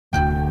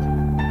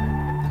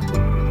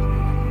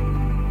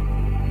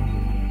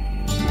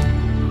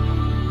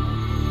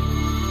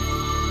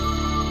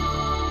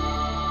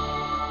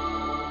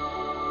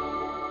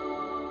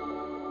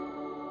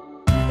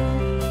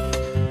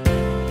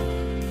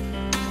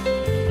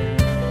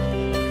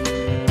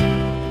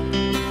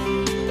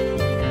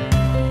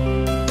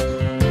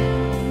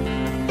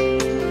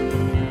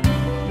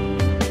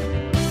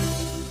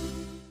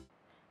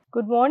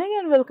Good morning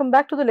and welcome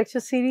back to the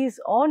lecture series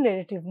on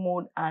narrative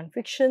mode and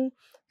fiction.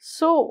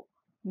 So,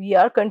 we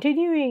are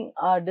continuing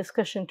our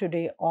discussion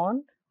today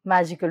on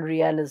magical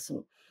realism.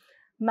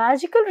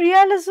 Magical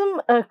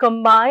realism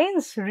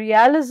combines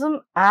realism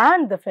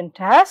and the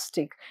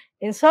fantastic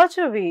in such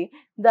a way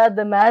that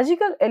the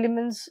magical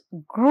elements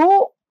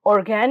grow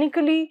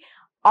organically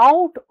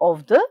out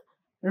of the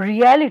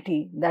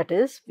reality that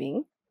is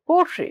being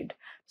portrayed.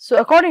 So,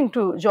 according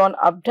to John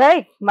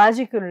Updike,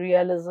 magical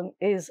realism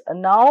is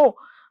now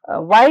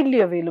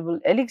widely available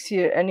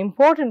elixir, an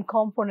important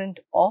component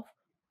of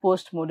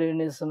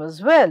postmodernism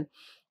as well.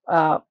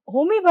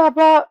 Homi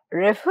Bhabha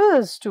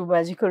refers to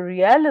magical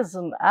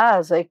realism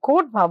as, I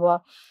quote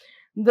Bhabha,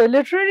 the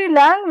literary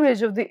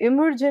language of the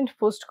emergent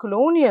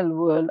post-colonial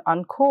world,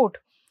 unquote.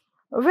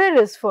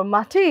 Whereas for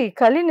Mate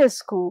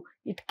Calinescu,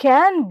 it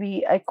can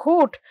be, I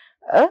quote,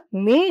 a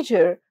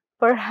major,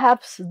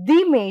 perhaps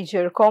the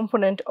major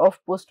component of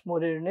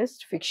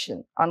postmodernist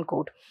fiction,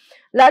 unquote.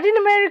 Latin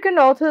American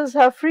authors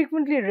have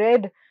frequently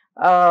read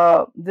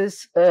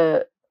this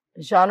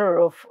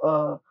genre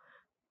of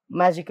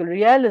magical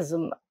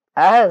realism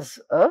as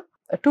a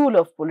tool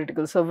of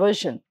political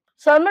subversion.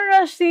 Salman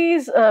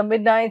Rushdie's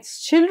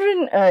Midnight's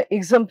Children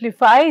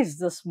exemplifies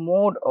this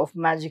mode of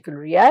magical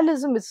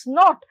realism. It's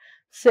not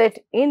set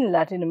in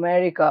Latin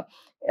America.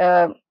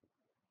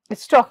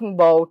 It's talking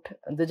about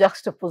the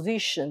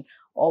juxtaposition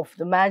of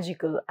the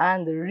magical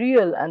and the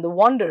real and the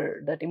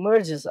wonder that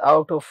emerges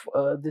out of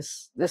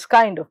this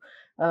kind of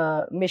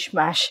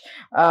mishmash.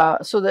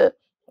 So the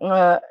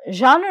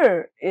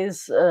genre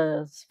is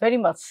very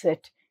much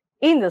set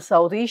in the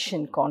South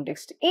Asian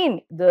context,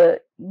 in the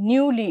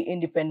newly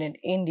independent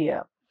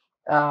India.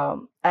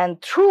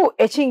 And through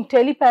etching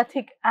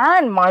telepathic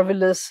and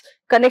marvelous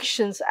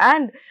connections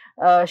and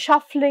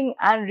shuffling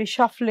and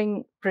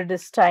reshuffling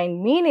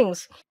predestined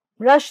meanings,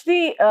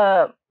 Rushdie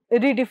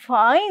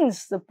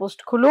redefines the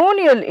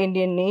post-colonial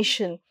Indian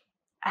nation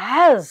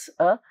as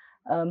a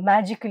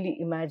magically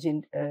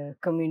imagined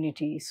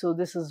community. So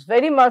this is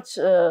very much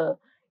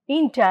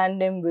in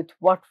tandem with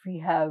what we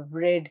have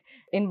read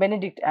in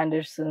Benedict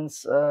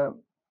Anderson's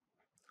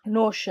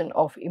notion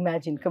of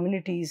imagined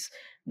communities,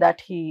 that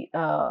he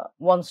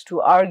wants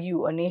to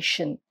argue a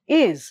nation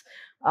is.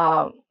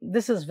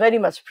 This is very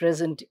much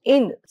present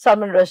in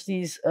Salman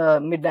Rushdie's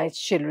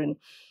Midnight's Children.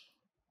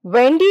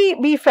 Wendy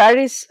B.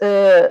 Faris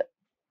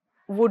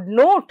would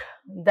note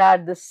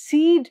that the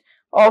seed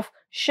of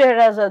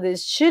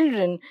Shehrazade's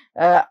Children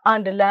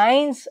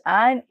underlines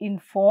and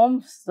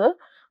informs the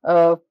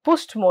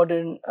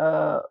postmodern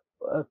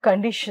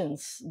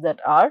conditions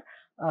that are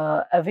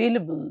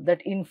available,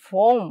 that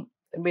inform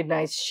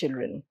Midnight's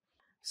Children.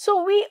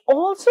 So, we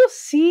also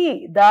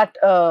see that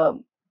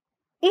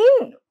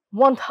in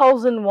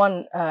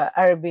 1001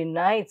 Arabian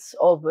Nights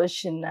or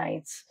Persian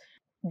Nights,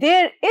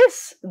 there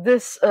is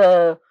this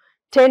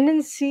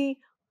tendency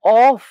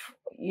of,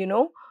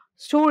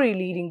 story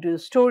leading to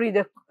story,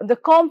 the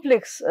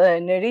complex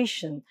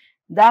narration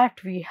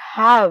that we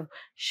have.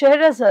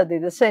 Shehrazade,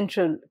 the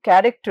central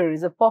character,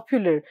 is a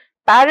popular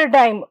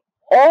paradigm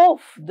of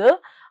the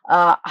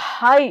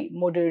high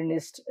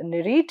modernist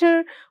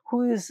narrator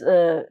who is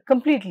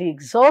completely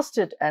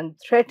exhausted and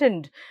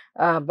threatened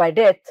by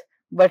death,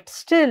 but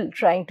still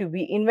trying to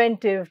be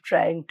inventive,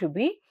 trying to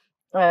be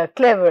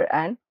clever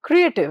and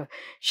creative.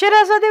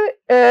 Shehrazade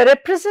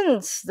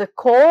represents the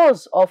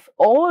cause of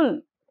all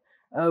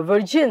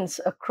virgins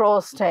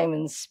across time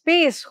and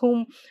space,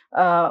 whom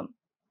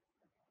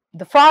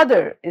the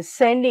father is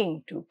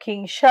sending to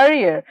King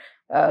Shahryar,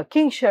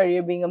 King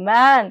Shahryar being a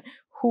man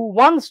who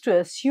wants to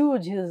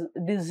assuage his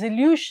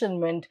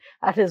disillusionment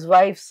at his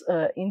wife's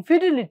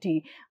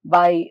infidelity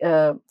by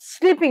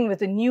sleeping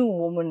with a new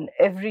woman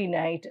every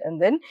night and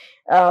then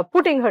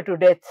putting her to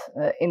death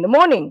in the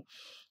morning.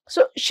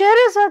 So,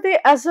 Shehrazade,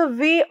 as a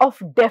way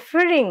of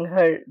deferring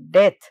her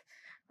death,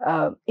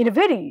 in a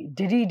very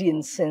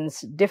Derridian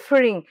sense,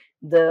 deferring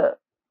the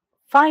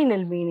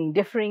final meaning,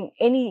 deferring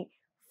any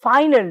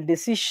final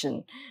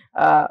decision,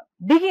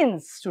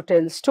 begins to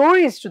tell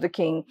stories to the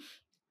king,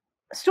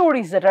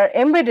 stories that are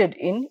embedded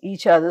in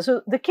each other.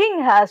 So, the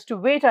king has to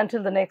wait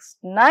until the next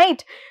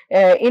night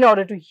in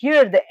order to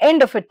hear the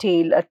end of a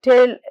tale. A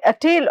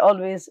tale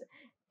always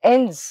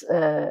ends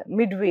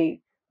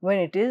midway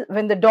when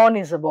the dawn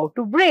is about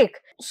to break.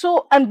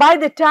 So, and by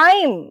the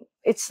time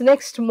it's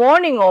next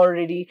morning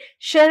already,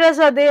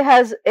 Shehrazade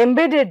has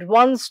embedded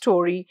one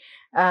story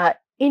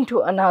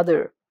into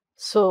another.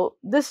 So,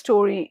 this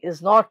story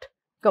is not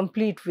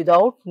complete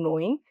without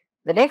knowing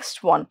the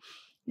next one.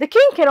 The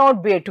king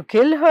cannot bear to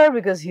kill her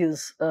because he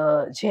is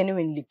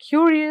genuinely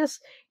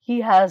curious.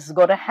 He has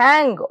got a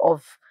hang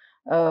of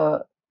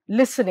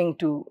listening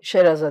to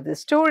Shehrazade's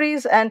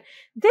stories, and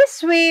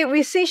this way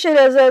we see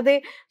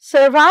Shehrazade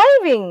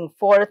surviving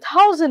for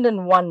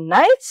 1001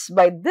 nights.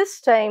 By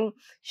this time,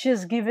 she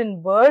has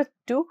given birth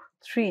to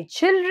 3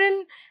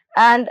 children,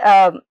 and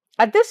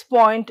at this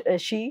point,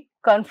 she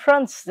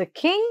confronts the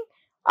king.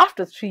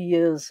 After 3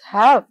 years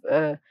have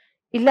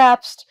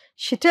elapsed,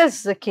 she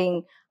tells the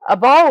king,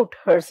 about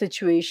her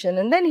situation,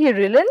 and then he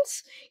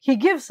relents, he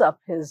gives up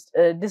his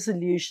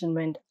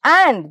disillusionment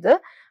and the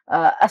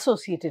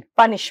associated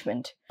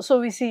punishment. So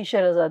we see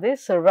Sherazade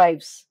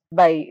survives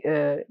by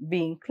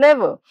being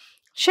clever.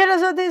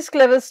 Shehrazade's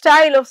clever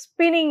style of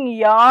spinning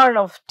yarn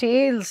of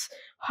tales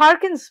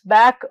harkens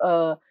back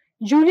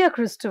Julia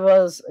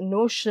Kristova's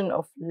notion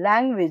of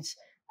language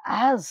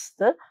as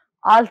the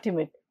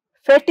ultimate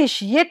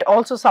fetish, yet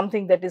also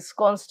something that is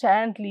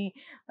constantly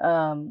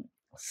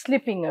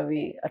slipping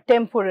away, a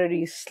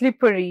temporary,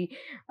 slippery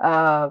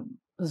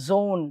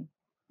zone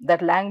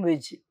that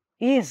language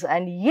is,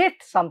 and yet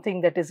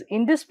something that is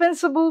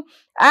indispensable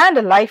and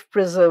a life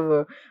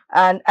preserver,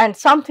 and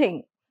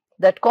something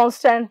that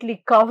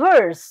constantly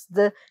covers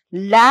the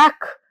lack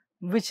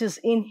which is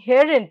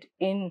inherent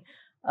in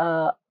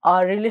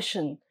our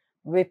relation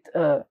with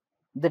the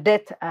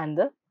death and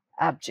the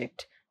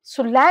abject.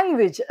 So,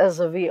 language as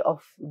a way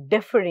of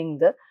deferring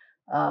the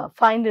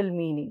final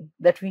meaning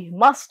that we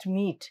must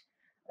meet,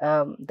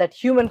 that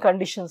human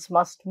conditions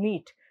must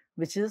meet,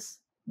 which is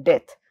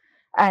death.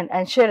 And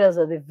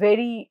Sherazade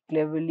very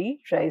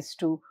cleverly tries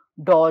to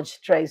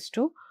dodge, tries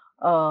to,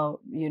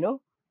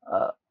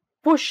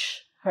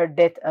 push her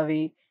death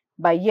away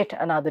by yet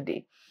another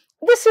day.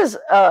 This is,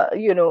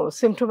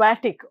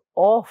 symptomatic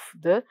of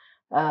the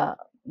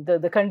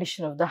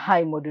condition of the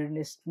high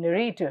modernist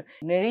narrator.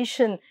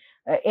 Narration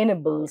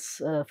enables,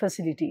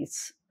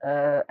 facilitates,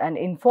 and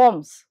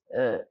informs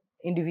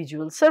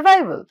individual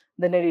survival,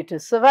 the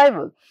narrator's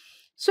survival.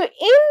 So,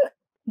 in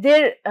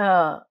their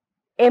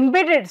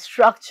embedded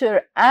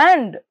structure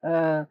and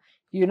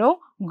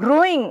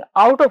growing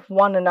out of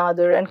one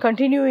another and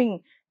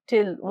continuing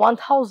till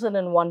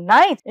 1001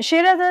 Nights,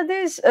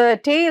 Shehrazade's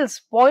tales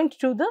point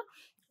to the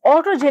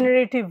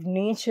autogenerative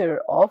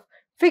nature of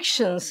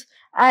fictions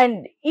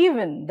and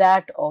even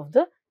that of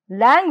the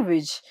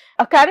language,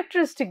 a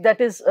characteristic that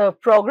is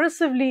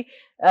progressively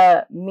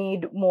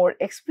made more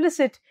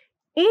explicit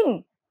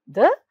in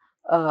the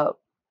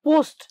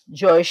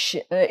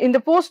post-Joycean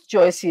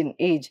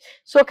age.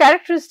 So, a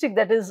characteristic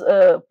that is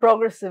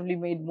progressively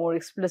made more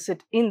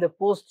explicit in the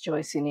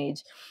post-Joycean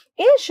age.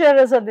 In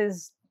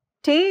Shehrazade's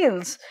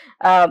tales,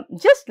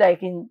 just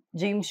like in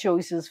James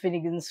Joyce's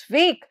Finnegan's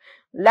Wake,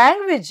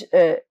 language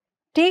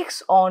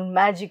takes on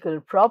magical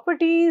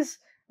properties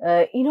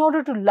in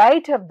order to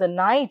light up the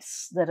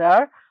nights that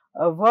are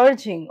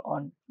verging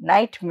on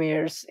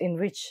nightmares in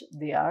which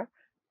they are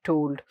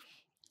told.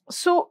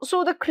 So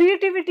the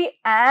creativity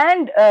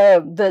and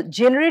the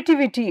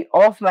generativity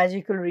of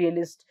magical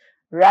realist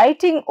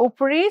writing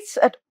operates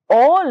at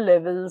all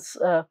levels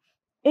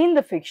in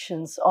the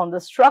fictions, on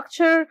the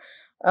structure,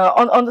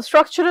 on the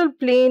structural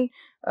plane,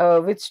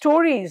 with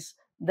stories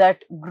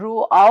that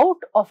grow out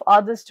of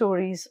other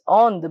stories,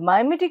 on the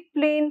mimetic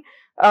plane,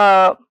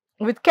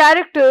 with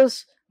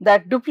characters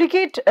that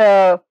duplicate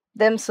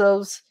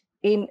themselves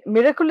in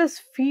miraculous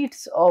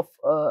feats of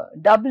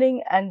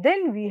doubling, and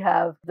then we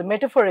have the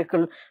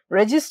metaphorical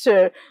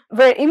register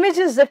where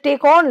images that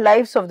take on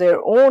lives of their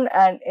own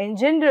and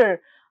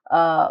engender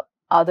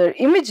other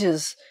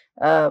images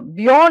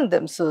beyond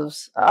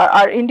themselves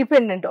are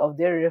independent of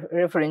their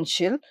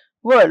referential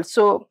world.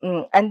 So,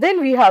 and then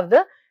we have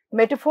the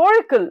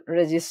metaphorical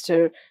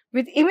register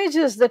with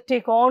images that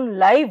take on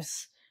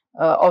lives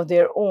of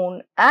their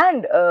own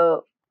and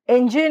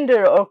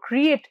engender or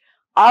create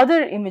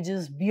other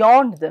images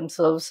beyond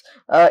themselves,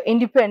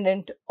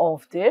 independent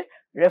of their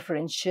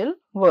referential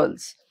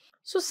worlds.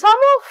 So, some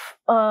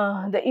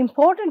of the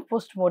important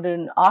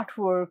postmodern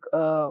artwork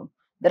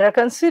that are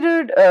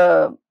considered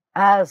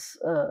as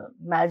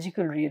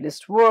magical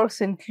realist works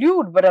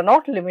include, but are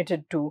not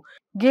limited to,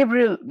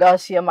 Gabriel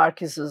Garcia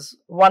Marquez's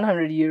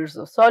 100 Years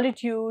of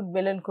Solitude,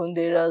 Milan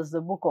Kundera's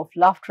The Book of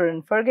Laughter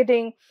and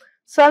Forgetting,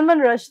 Salman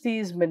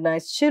Rushdie's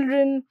Midnight's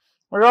Children,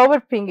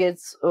 Robert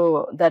Pinget's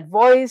That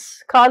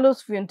Voice,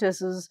 Carlos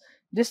Fuentes's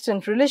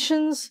Distant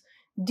Relations,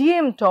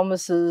 D.M.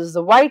 Thomas's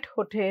The White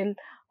Hotel,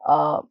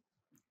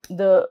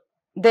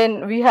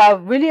 then we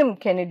have William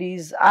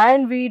Kennedy's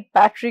Ironweed,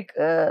 Patrick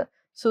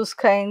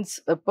Suskind's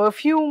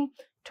Perfume,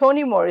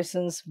 Toni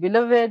Morrison's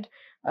Beloved,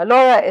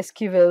 Laura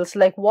Esquivel's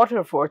Like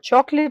Water for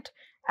Chocolate,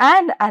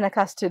 and Anna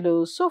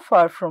Costello's So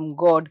Far From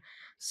God.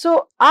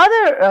 So,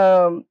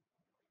 other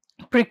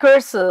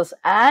precursors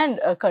and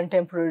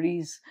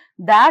contemporaries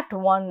that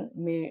one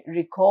may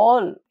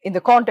recall in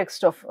the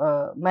context of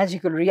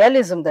magical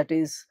realism, that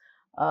is,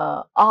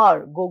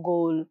 are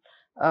Gogol,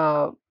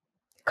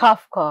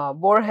 Kafka,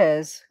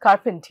 Borges,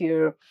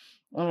 Carpentier,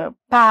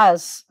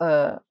 Paz,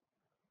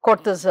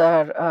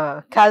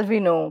 Cortázar,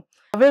 Calvino,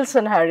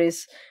 Wilson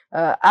Harris,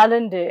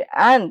 Allende,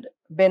 and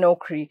Ben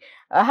Okri.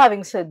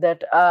 Having said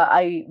that,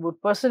 I would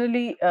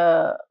personally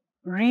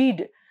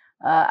read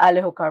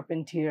Alejo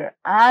Carpentier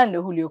and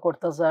Julio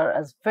Cortázar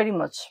as very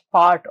much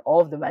part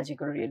of the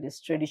magical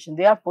realist tradition.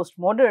 They are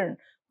postmodern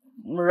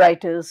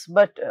writers,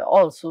 but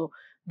also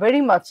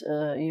very much,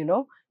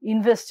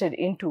 invested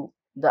into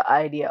the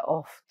idea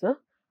of the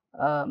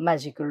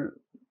magical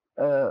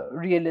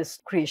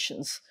realist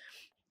creations.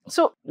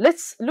 So,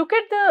 let's look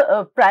at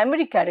the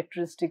primary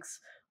characteristics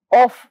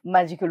of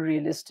magical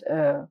realist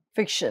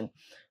fiction.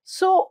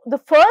 So, the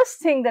first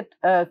thing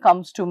that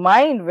comes to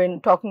mind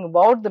when talking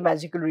about the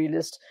magical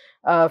realist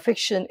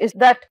fiction is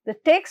that the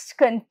text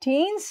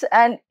contains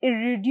an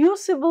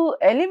irreducible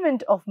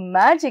element of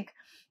magic,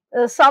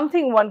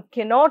 something one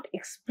cannot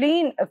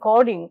explain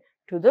according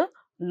to the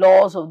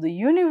laws of the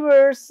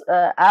universe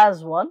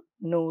as one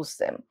knows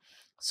them.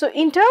 So,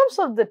 in terms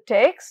of the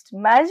text,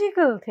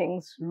 magical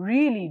things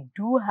really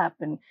do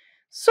happen.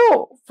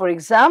 So, for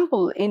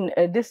example, in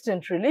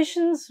Distant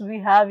Relations, we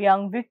have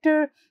young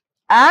Victor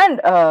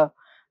and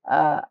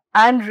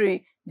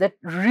Andre that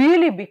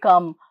really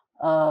become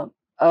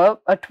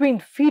a twin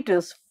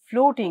fetus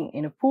floating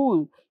in a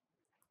pool.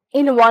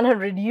 In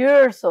 100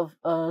 years of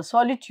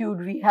solitude,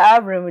 we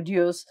have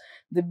Remedios,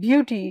 the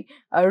beauty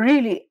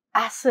really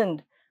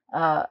ascend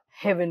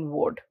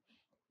heavenward.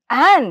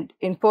 And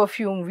in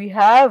Perfume, we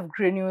have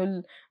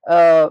Granule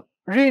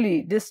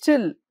really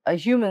distill a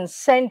human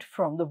scent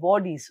from the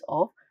bodies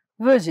of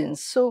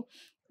virgins. So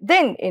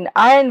then in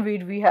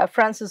Ironweed, we have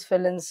Francis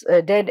Fellon's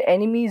Dead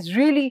Enemies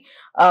really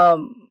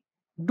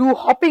do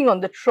hopping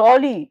on the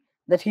trolley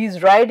that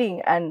he's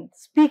riding and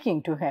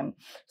speaking to him.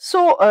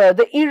 So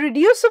the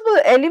irreducible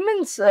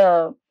elements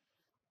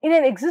in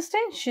an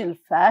existential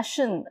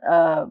fashion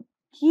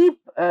keep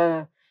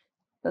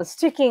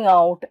sticking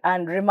out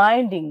and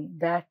reminding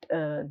that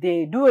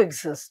they do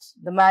exist.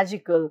 The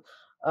magical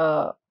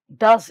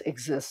does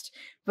exist.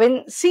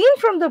 When seen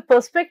from the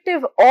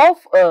perspective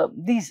of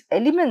these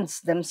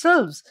elements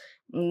themselves,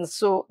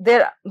 so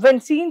there,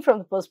 when seen from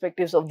the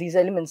perspectives of these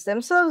elements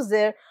themselves,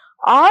 there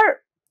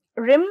are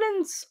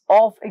remnants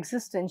of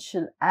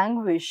existential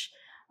anguish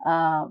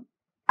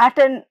at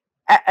an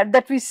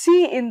that we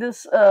see in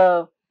this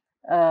this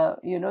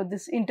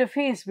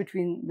interface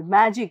between the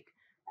magic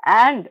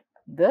and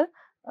the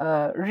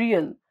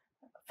real.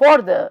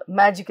 For the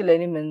magical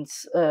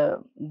elements,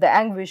 the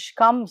anguish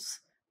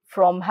comes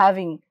from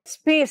having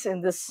space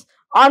in this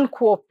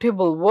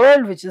uncooptable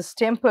world, which is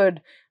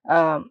tempered,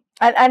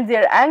 and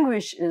their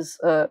anguish is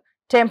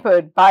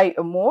tempered by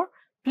a more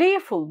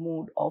playful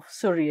mood of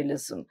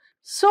surrealism.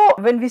 So,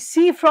 when we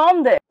see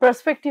from the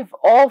perspective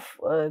of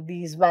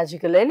these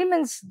magical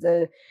elements,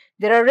 there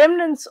are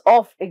remnants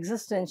of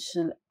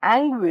existential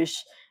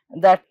anguish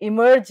that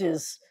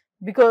emerges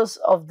because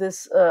of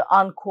this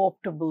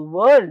uncooptable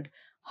world,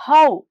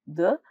 how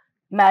the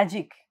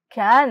magic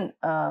can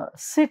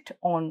sit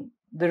on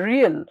the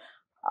real,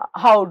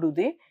 how do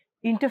they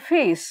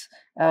interface,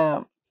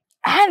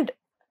 and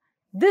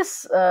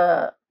this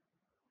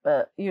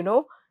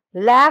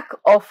lack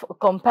of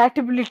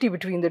compatibility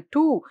between the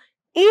two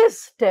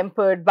is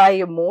tempered by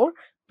a more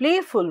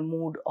playful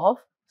mood of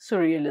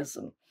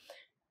surrealism.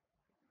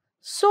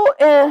 So,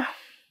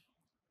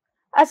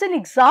 as an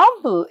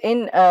example,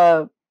 in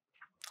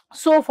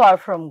So Far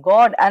From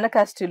God, Anna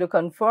Castillo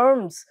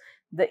confirms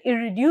the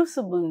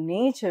irreducible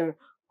nature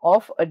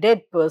of a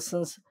dead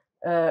person's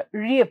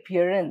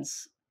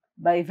reappearance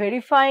by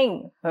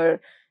verifying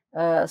her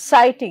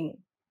sighting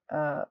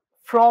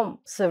from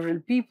several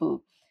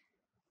people.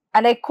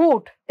 And I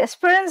quote,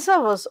 Esperanza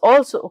was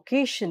also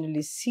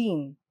occasionally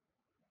seen.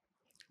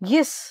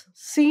 Yes,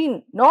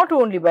 seen not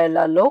only by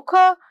La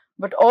Loca,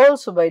 but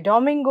also by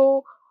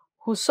Domingo,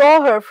 who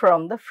saw her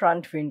from the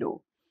front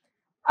window.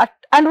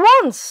 And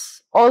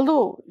once,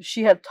 although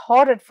she had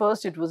thought at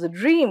first it was a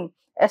dream,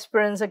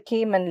 Esperanza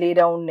came and lay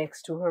down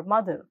next to her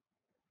mother.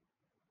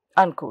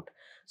 Unquote.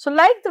 So,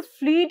 like the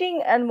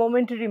fleeting and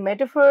momentary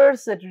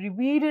metaphors that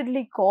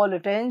repeatedly call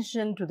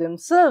attention to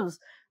themselves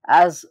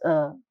as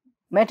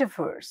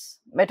metaphors,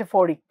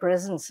 metaphoric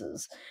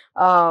presences,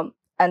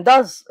 and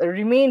thus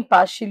remain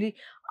partially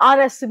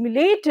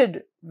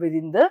unassimilated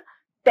within the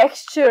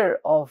texture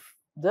of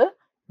the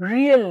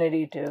real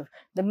narrative.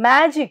 The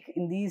magic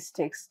in these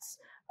texts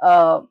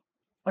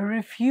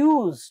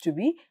refuse to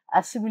be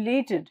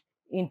assimilated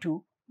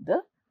into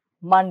the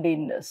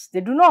mundaneness.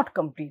 They do not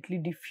completely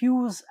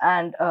diffuse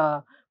and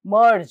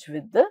merge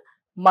with the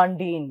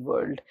mundane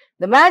world.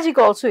 The magic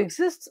also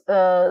exists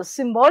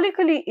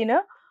symbolically in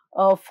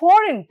a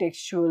foreign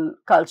textual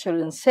culture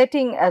and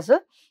setting as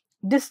a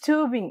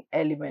disturbing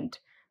element,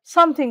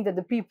 something that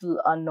the people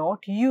are not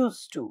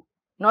used to,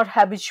 not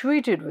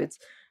habituated with,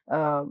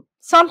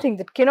 something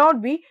that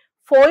cannot be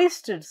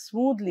foisted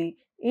smoothly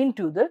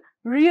into the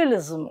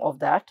realism of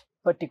that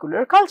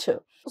particular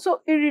culture.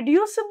 So,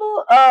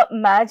 irreducible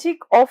magic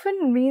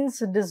often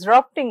means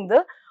disrupting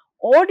the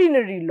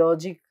ordinary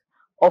logic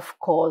of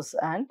cause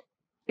and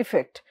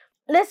effect.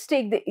 Let's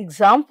take the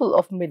example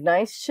of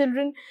Midnight's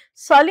Children.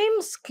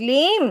 Salim's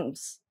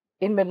claims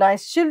in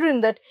Midnight's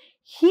Children that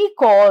he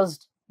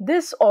caused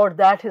this or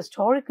that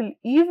historical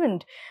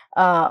event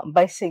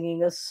by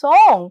singing a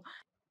song,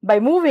 by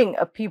moving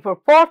a paper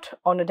pot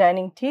on a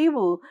dining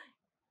table,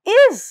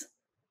 is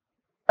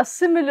a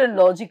similar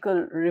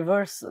logical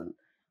reversal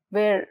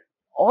where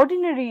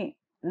ordinary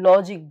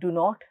logic do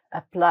not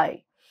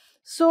apply.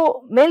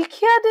 So,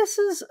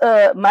 Melchiades's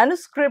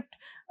manuscript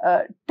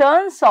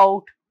turns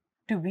out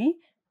to be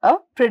a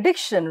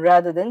prediction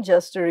rather than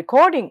just a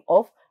recording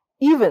of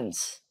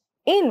events.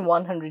 in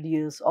 100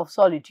 years of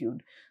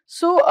solitude.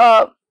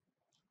 So,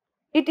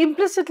 it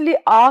implicitly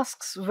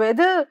asks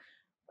whether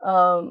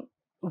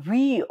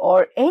we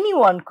or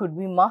anyone could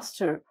be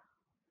master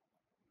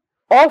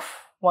of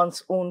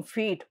one's own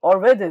fate, or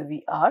whether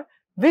we are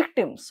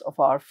victims of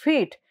our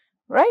fate,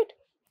 right?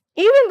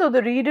 Even though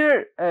the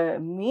reader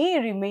may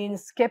remain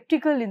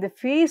skeptical in the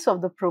face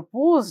of the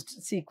proposed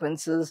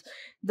sequences,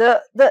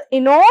 the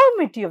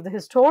enormity of the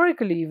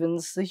historical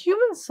events, the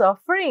human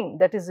suffering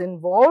that is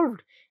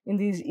involved in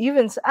these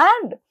events,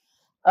 and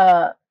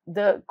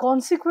the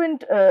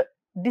consequent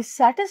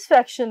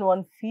dissatisfaction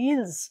one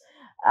feels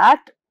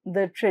at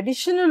the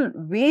traditional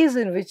ways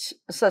in which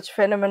such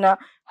phenomena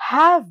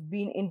have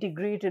been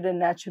integrated and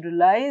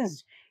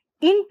naturalized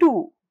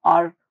into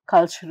our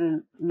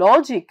cultural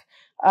logic,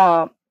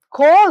 uh,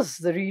 cause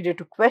the reader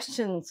to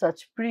question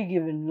such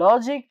pre-given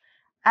logic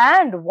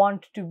and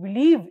want to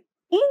believe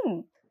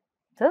in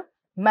the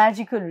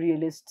magical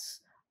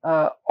realists'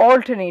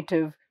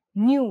 alternative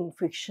new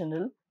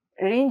fictional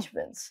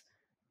arrangements.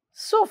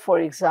 So, for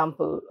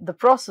example, the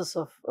process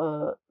of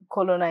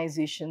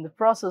colonization, the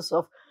process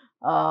of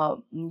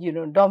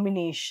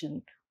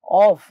domination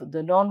of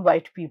the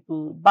non-white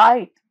people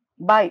by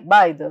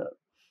the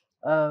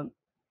uh,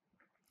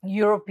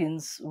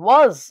 Europeans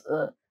was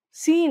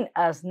seen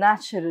as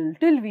natural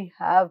till we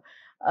have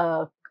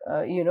uh,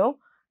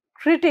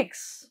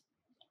 critics,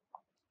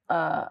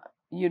 uh,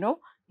 you know,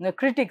 the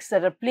critics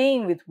that are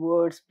playing with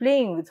words,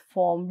 playing with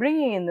form,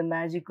 bringing in the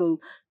magical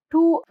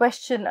to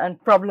question and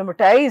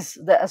problematize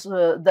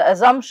the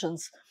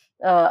assumptions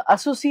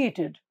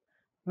associated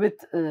with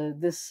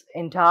this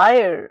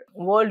entire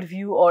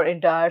worldview or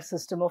entire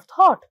system of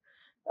thought.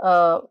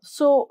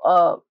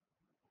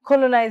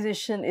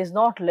 Colonization is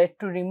not let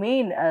to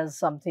remain as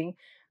something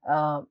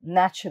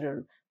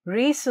natural.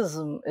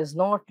 Racism is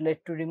not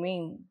let to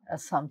remain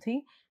as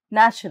something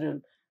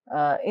natural.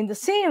 In the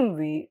same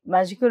way,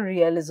 magical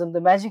realism,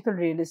 the magical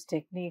realist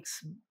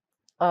techniques,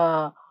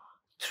 uh,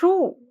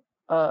 through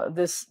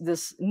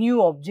this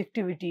new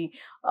objectivity,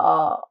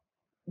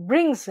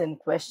 brings in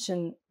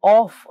question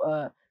of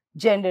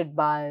gendered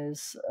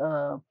bias,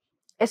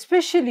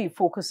 especially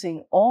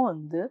focusing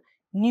on the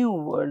new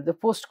world, the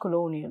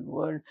post-colonial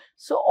world.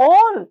 So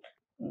all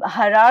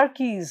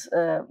hierarchies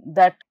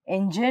that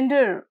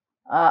engender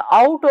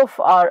out of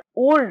our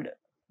old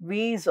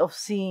ways of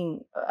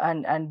seeing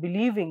and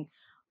believing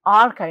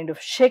are kind of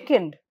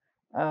shaken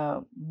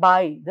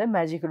by the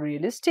magical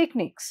realist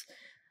techniques.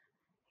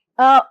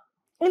 Uh,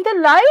 in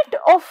the light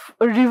of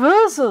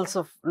reversals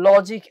of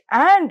logic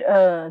and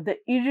the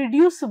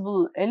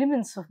irreducible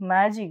elements of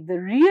magic, the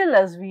real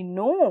as we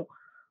know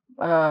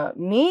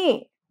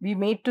may be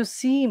made to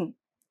seem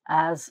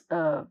as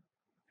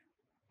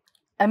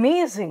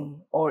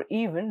amazing or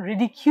even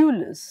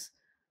ridiculous,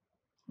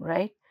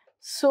 right?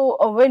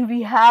 So when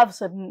we have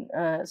certain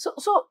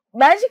so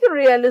magical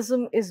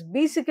realism is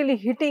basically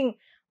hitting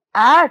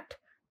at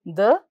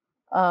the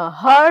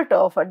at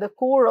the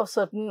core of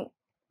certain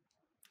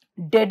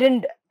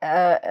deadened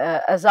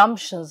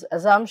assumptions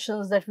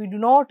that we do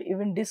not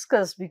even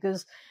discuss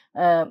because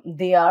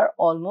they are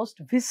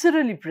almost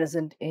viscerally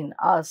present in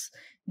us.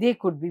 They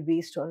could be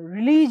based on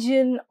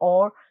religion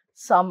or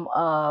some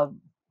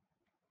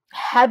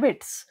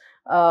habits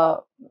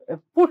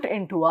put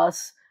into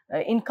us,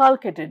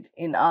 inculcated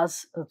in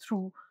us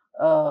through,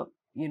 uh,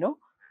 you know,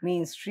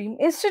 mainstream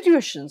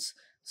institutions.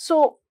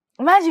 So,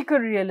 magical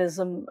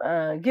realism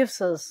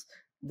gives us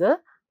the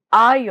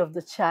eye of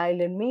the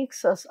child and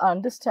makes us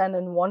understand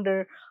and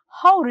wonder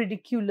how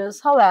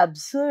ridiculous, how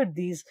absurd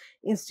these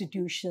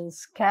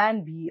institutions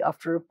can be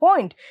after a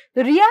point.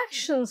 The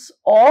reactions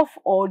of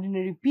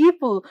ordinary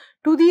people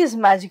to these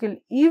magical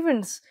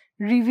events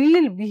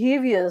reveal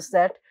behaviors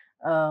that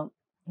uh,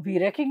 we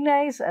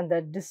recognize and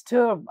that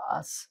disturb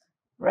us,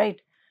 right?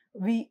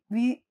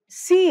 We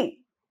see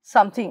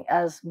something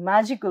as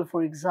magical,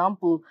 for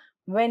example,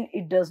 when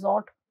it does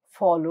not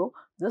follow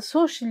the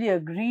socially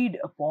agreed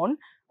upon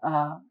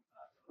uh,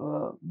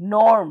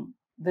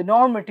 the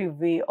normative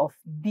way of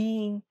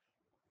being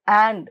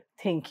and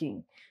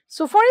thinking.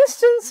 So, for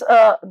instance,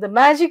 the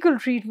magical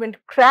treatment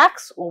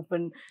cracks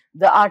open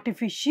the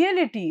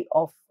artificiality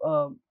of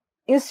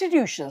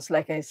institutions,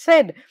 like I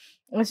said,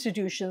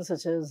 institutions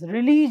such as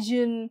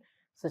religion,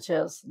 such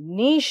as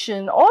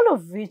nation, all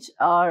of which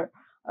are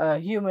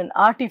human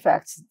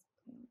artifacts,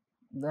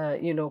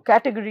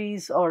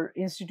 categories or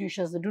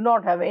institutions that do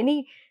not have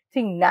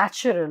anything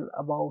natural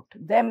about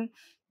them,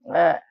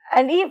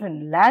 and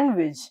even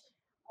language.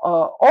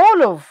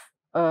 All of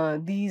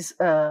these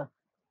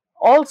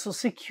also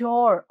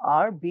secure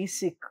our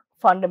basic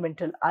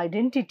fundamental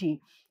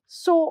identity.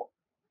 So,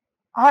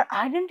 our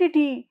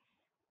identity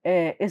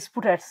is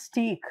put at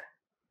stake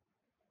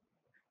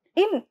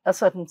in a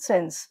certain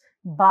sense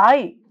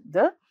by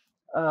the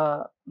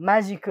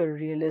magical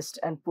realist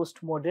and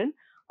postmodern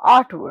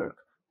artwork,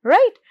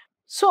 right?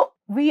 So,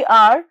 we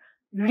are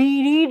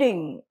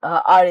rereading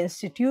our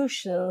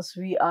institutions,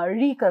 we are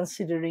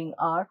reconsidering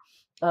our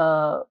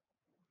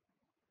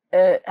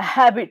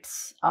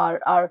habits,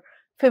 our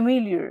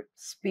familiar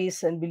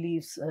space and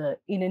beliefs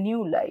in a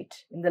new light,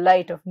 in the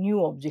light of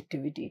new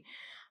objectivity.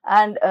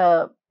 And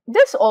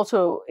this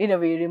also, in a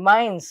way,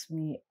 reminds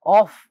me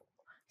of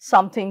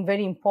something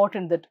very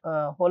important that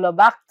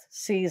Holabach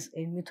says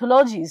in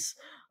mythologies.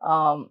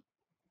 Um,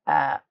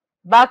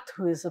 Barth,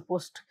 who is a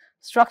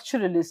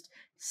post-structuralist,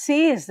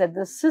 says that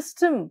the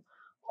system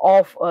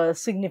of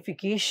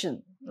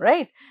signification,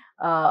 right,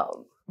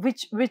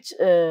 which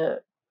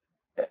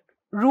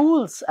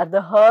rules at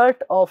the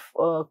heart of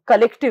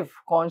collective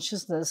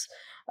consciousness,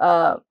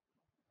 uh,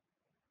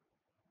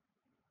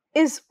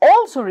 is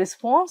also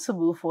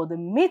responsible for the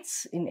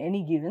myths in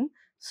any given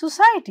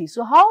society.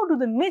 So, how do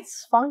the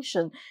myths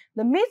function?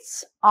 The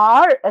myths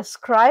are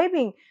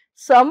ascribing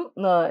some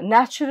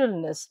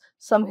naturalness,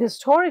 some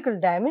historical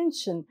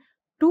dimension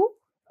to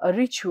a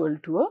ritual,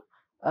 to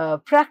a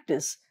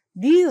practice.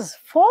 These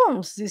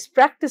forms, these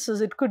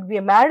practices, it could be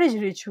a marriage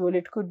ritual,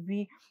 it could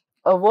be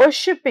a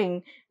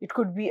worshipping, it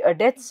could be a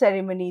death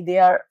ceremony. They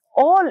are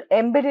all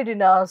embedded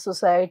in our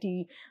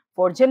society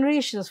for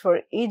generations,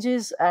 for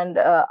ages, and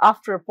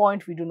after a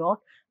point, we do not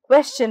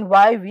question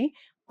why we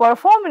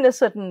perform in a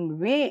certain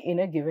way in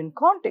a given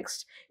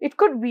context. It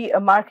could be a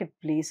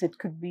marketplace, it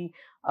could be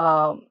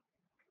a,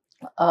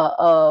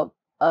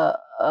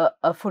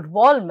 a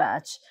football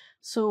match.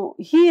 So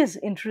he is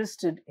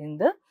interested in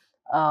the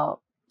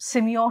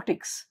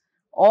semiotics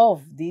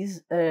of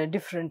these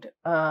different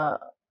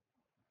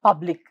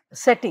public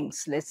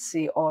settings, let's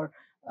say, or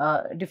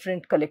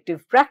different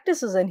collective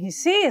practices, and he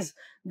says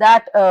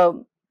that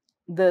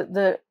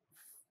the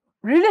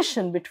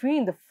relation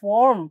between the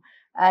form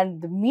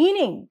and the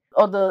meaning,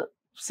 or the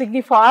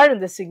signifier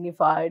and the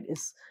signified,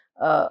 is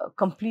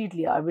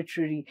completely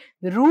arbitrary.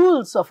 The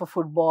rules of a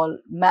football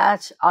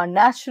match are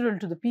natural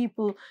to the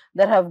people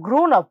that have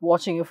grown up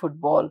watching a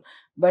football,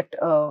 but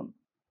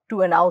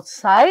to an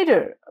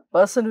outsider, a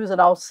person who is an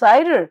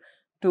outsider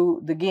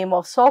to the game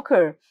of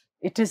soccer,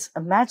 it is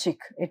a magic.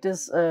 It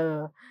is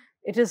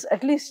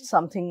at least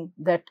something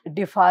that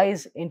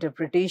defies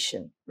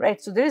interpretation,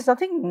 right? So there is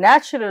nothing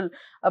natural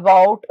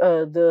about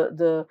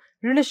the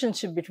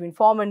relationship between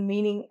form and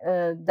meaning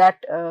that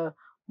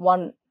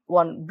one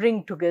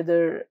bring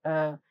together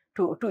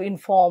to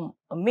inform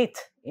a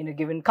myth in a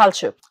given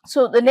culture.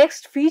 So the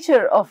next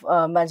feature of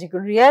magical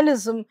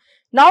realism.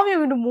 Now we are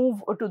going to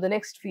move to the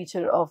next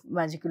feature of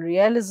magical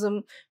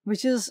realism,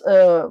 which is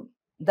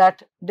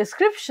that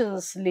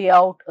descriptions lay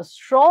out a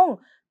strong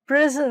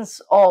presence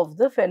of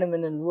the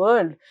phenomenal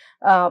world.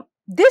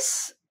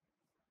 This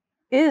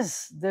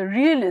is the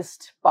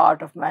realist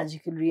part of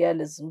magical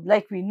realism.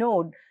 Like we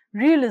know,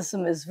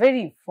 realism is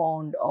very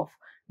fond of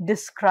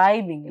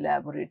describing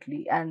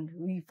elaborately, and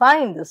we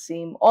find the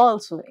same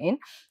also in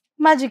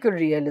magical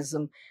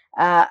realism.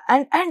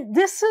 And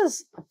this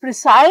is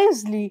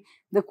precisely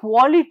the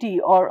quality,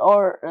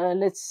 or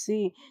let's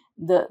say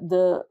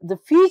the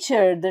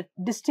feature that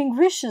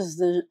distinguishes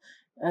the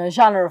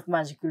genre of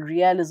magical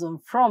realism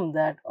from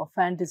that of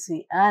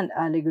fantasy and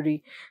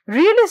allegory.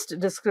 Realist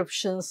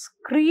descriptions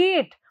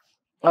create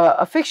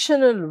a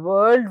fictional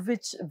world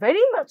which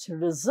very much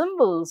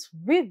resembles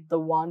with the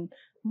one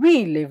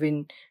we live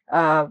in.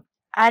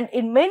 And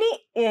in many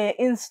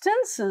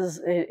instances,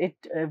 it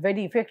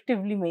very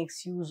effectively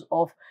makes use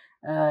of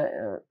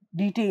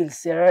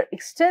details. There are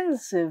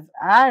extensive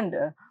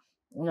and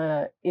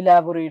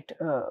elaborate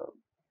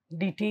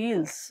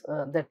details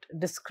that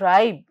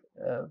describe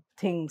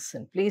things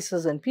and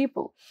places and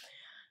people.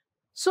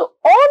 So,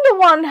 on the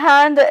one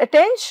hand, the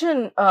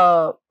attention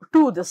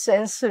to the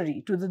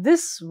sensory, to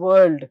this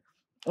world,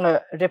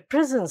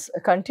 represents a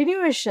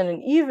continuation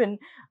and even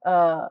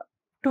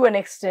to an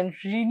extent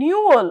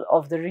renewal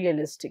of the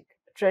realistic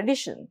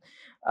tradition.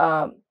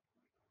 On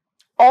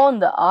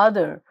the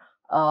other,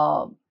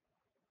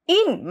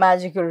 in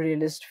magical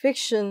realist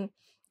fiction,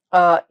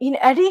 in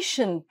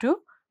addition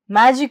to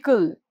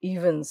magical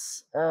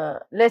events,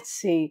 let's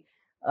say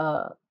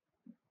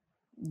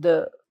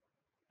the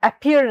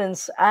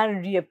appearance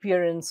and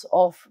reappearance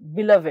of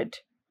beloved,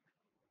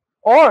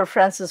 or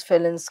Francis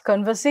Fellon's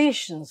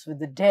conversations with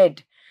the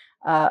dead,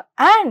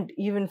 and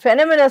even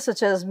phenomena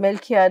such as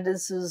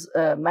Melchiades's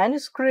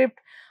manuscript,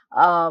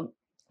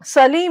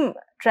 Salim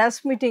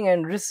transmitting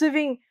and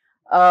receiving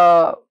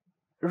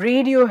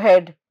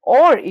Radiohead,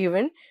 or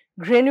even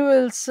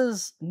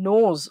Granules'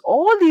 nose.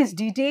 All these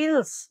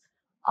details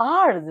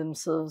are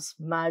themselves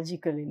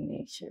magical in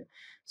nature.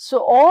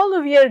 So,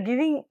 although we are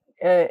giving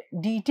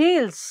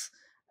details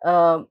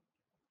and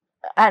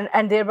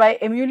thereby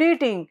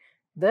emulating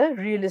the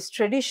realist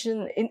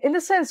tradition in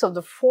the sense of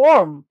the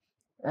form,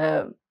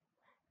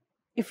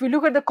 if we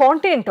look at the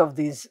content of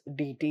these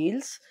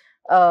details,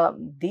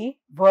 they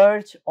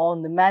verge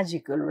on the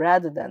magical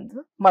rather than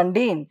the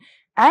mundane,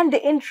 and they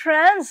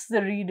entrance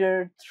the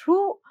reader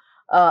through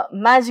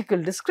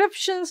magical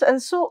descriptions.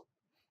 And so,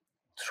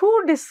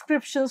 through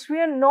descriptions, we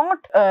are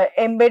not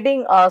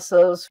embedding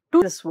ourselves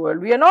to this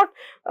world. We are not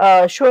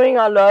showing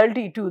our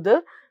loyalty to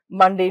the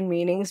mundane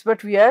meanings,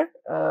 but we are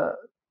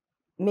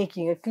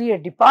making a clear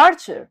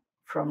departure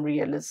from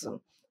realism.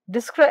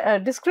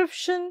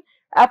 Description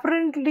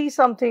apparently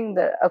something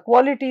that a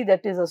quality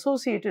that is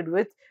associated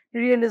with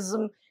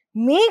realism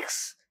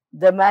makes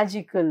the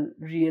magical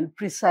real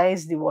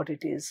precisely what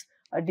it is,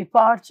 a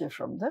departure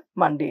from the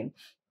mundane.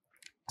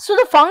 So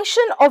the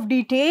function of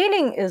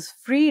detailing is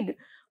freed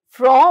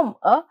from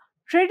a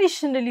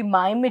traditionally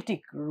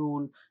mimetic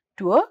role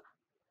to a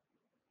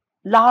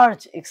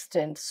large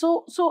extent.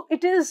 So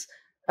it is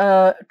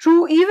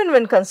true even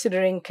when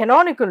considering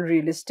canonical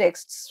realist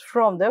texts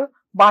from the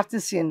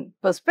Barthesian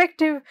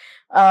perspective,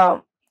 uh,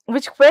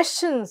 which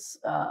questions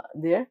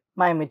their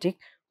mimetic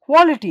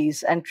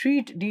qualities and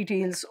treat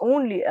details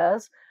only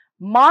as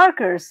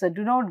markers that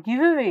do not give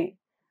away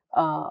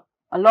uh,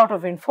 a lot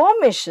of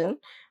information,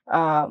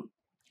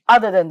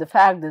 other than the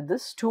fact that the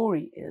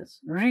story is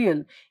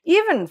real.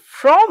 Even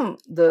from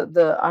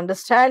the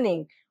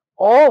understanding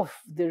of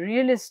the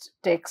realist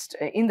text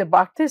in the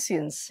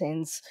Barthesian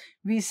sense,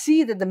 we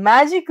see that the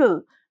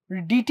magical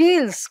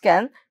details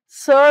can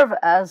serve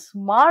as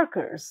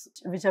markers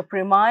which are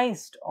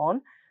premised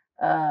on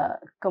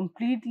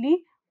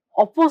completely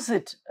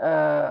opposite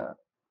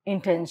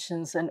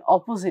intentions and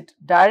opposite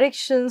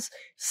directions,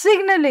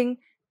 signaling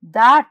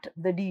that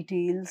the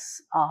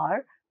details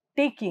are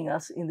taking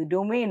us in the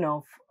domain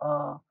of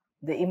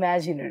the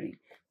imaginary.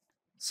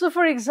 So,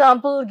 for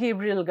example,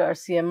 Gabriel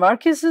Garcia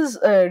Marquez's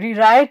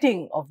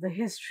rewriting of the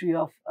history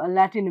of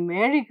Latin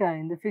America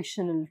in the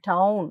fictional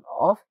town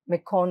of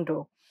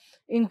Macondo,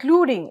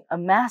 including a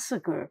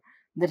massacre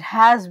that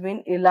has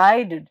been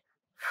elided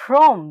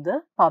from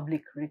the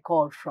public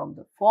record, from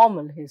the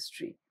formal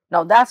history.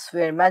 Now, that's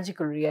where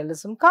magical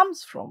realism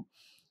comes from.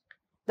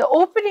 The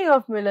opening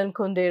of Milan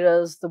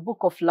Kundera's The Book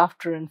of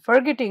Laughter and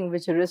Forgetting,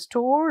 which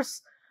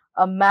restores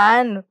a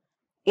man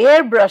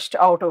airbrushed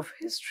out of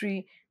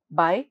history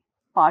by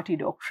party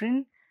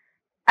doctrine.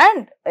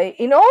 And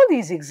in all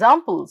these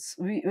examples,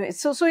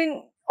 so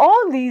in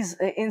all these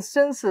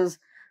instances,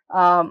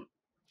 um,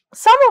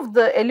 some of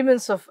the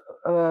elements of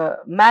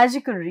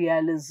magical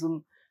realism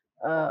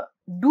uh,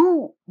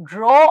 do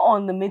draw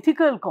on the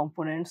mythical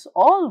components,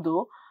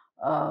 although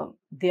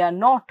they are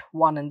not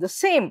one and the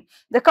same.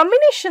 The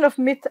combination of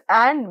myth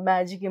and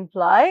magic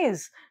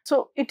implies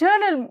so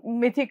eternal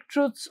mythic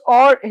truths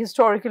or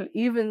historical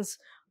events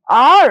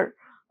are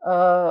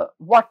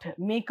what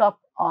make up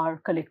our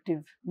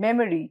collective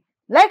memory.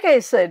 Like I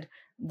said,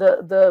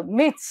 the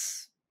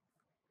myths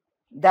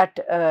that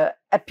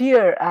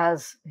appear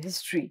as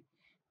history,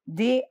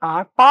 they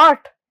are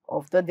part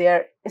of they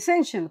are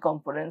essential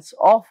components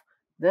of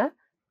the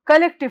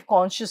collective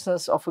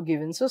consciousness of a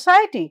given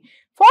society.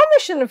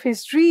 Formation of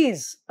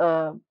histories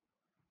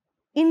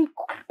in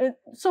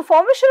so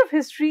formation of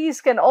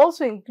histories can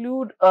also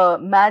include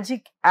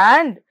magic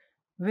and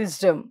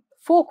wisdom,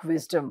 folk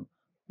wisdom,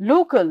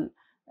 local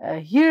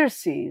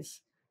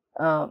hearsays,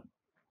 uh,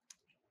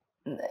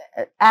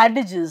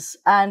 adages,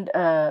 and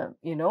the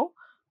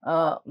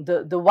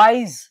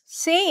wise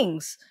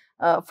sayings.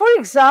 For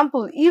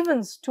example,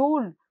 events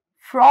told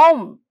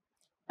from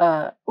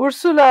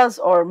Ursula's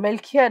or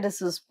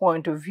Melchiades's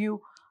point of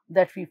view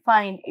that we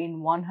find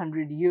in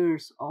 100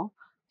 Years of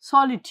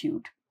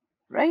Solitude,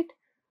 right?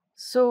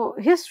 So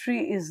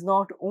history is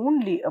not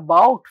only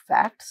about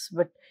facts,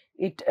 but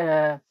it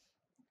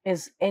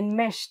is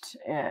enmeshed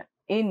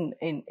in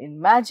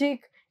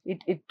magic.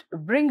 It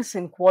brings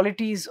in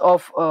qualities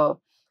of uh,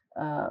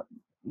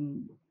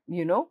 mm,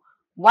 you know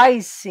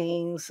wise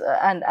sayings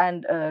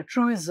and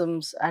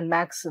truisms and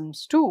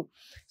maxims too.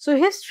 So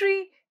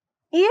history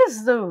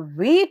is the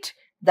weight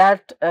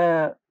that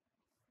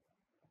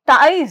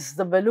ties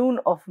the balloon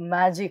of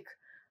magic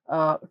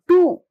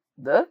to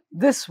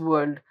this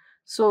world.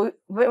 So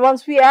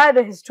once we add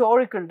a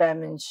historical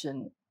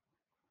dimension,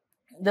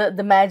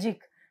 the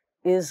magic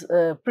is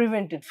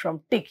prevented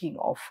from taking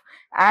off,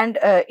 and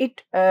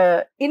it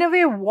in a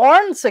way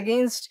warns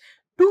against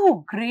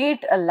too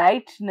great a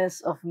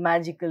lightness of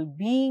magical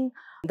being,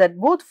 that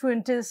both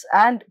Fuentes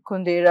and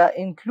Kundera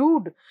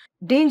include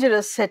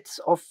dangerous sets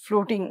of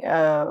floating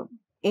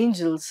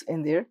angels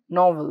in their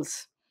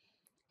novels.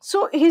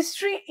 So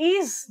history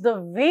is the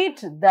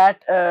weight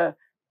that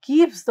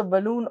keeps the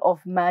balloon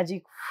of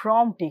magic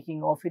from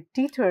taking off. It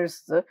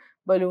tethers the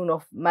balloon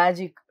of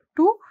magic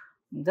to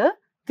the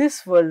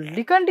this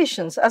worldly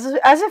conditions, as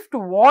if to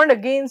warn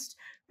against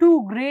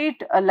too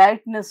great a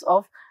lightness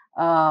of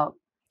uh,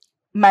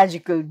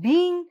 magical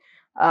being.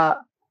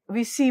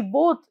 We see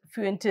both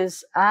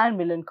Fuentes and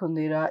Milan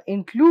Kundera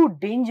include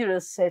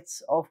dangerous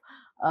sets of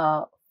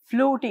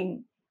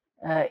floating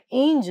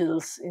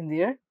angels in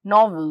their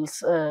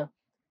novels.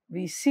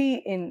 We see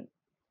in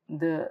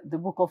the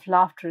Book of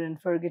Laughter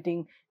and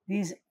Forgetting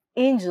these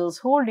angels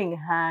holding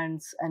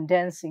hands and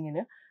dancing in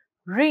a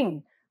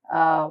ring,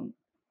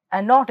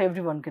 and not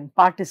everyone can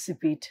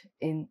participate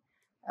in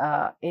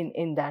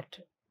that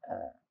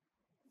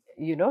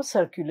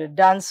circular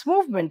dance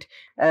movement.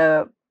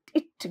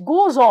 It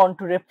goes on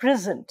to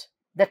represent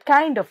that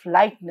kind of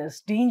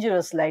lightness,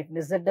 dangerous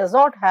lightness that does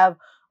not have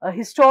a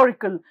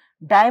historical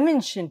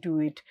dimension to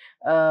it,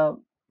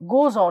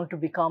 goes on to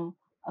become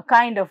a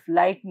kind of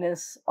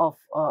lightness of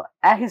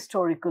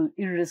ahistorical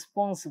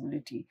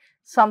irresponsibility,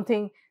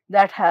 something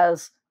that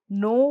has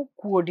no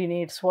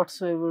coordinates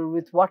whatsoever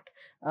with what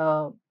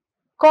uh,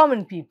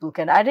 common people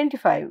can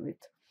identify with.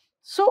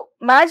 So,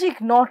 magic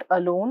not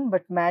alone,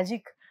 but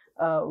magic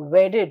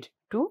wedded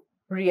to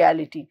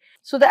reality.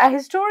 So, the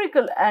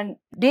ahistorical and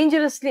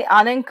dangerously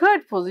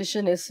unanchored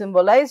position is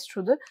symbolized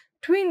through the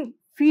twin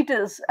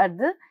fetus at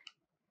the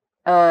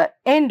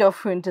end of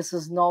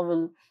Fuentes's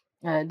novel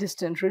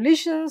Distant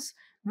Relations,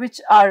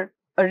 which are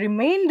a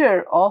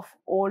remainder of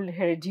old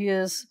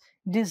Heredia's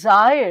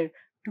desire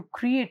to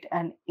create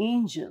an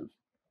angel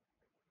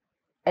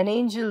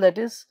that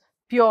is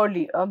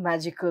purely a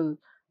magical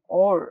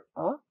or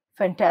a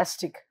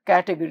fantastic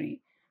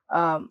category.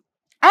 And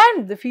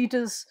the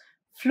fetus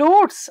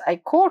floats, I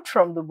quote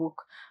from the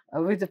book,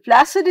 with a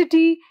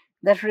placidity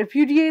that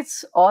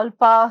repudiates all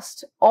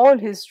past, all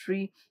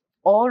history,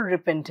 all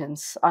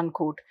repentance,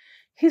 unquote.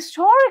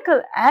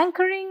 Historical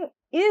anchoring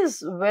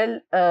is well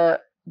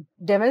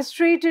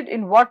demonstrated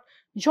in what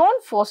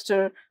John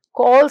Foster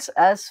calls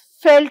as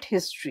felt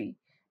history,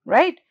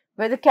 right?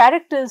 Where the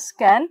characters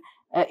can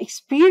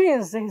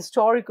experience the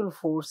historical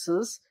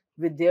forces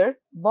with their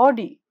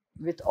body,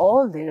 with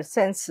all their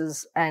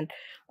senses and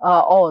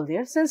all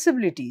their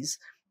sensibilities.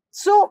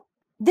 So,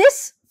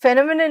 this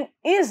phenomenon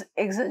is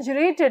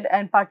exaggerated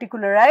and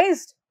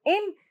particularized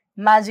in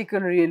magical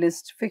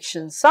realist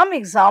fiction. Some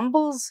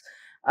examples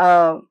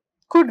uh,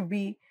 could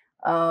be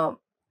uh,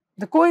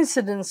 the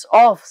coincidence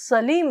of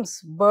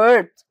Salim's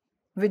birth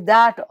with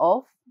that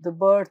of the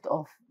birth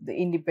of the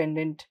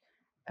independent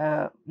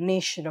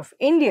nation of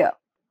India.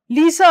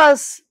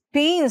 Lisa's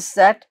pains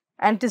that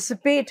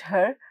anticipate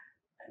her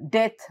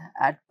death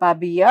at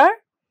Babiyar,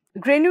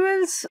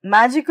 Granuel's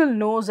magical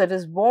nose that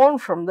is born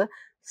from the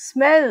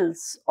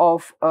smells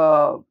of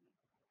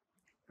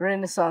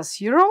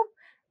Renaissance Europe,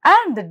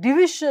 and the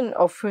division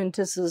of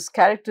Fuentes's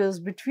characters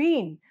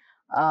between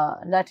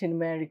Latin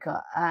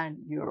America and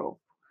Europe.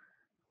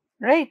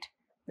 Right,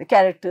 the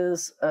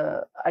characters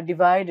are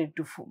divided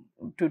to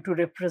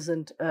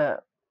represent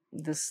the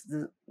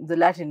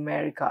Latin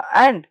America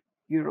and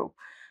Europe.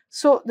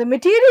 So the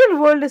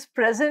material world is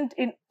present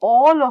in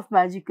all of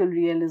magical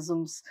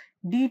realism's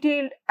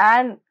detailed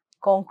and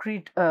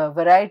concrete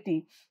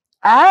variety,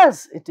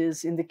 as it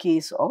is in the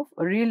case of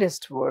a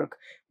realist work,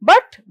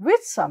 but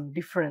with some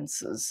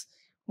differences.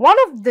 One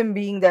of them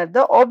being that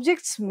the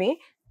objects may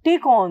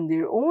take on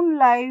their own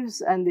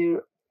lives and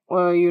their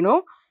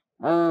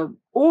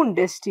own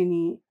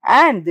destiny,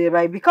 and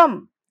thereby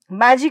become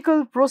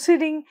magical,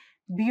 proceeding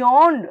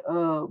beyond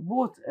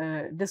both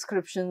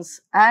descriptions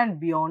and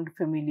beyond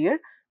familiar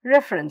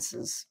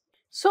references.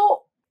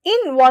 So,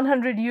 in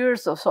 100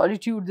 Years of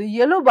Solitude, the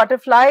yellow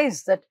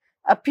butterflies that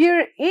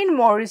appear in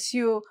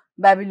Mauricio,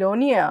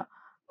 Babylonia,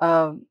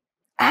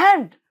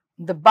 and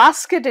the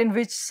basket in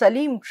which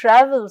Salim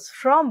travels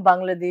from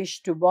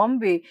Bangladesh to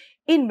Bombay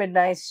in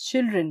Midnight's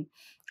Children,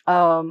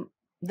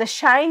 the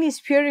shiny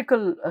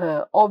spherical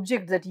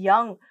object that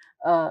young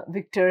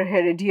Victor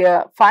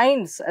Heredia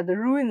finds at the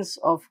ruins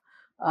of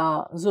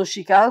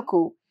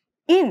Xochicalco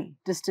in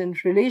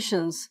Distant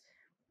Relations,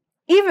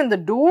 even the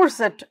doors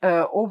that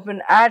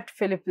open at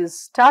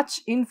Philippe's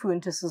touch in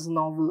Fuentes's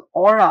novel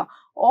Aura,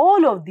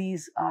 all of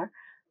these are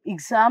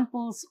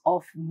examples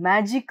of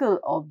magical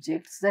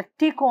objects that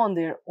take on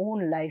their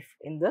own life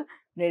in the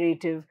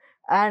narrative,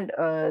 and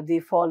they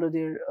follow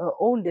their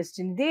own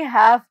destiny. They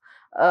have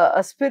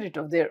a spirit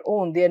of their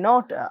own. They are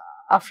not,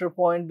 after a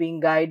point, being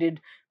guided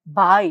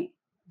by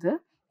the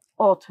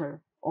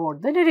author or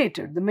the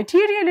narrator. The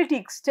materiality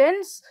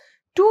extends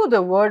to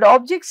the word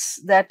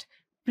objects that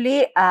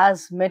play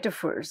as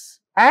metaphors,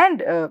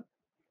 and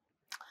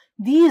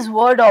these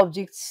word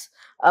objects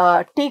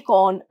take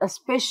on a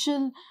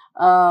special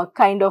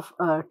kind of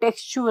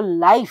textual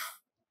life.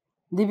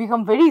 They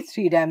become very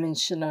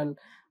three-dimensional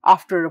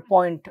after a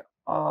point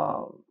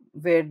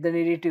where the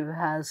narrative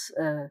has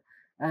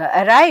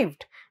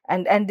arrived,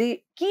 and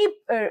they keep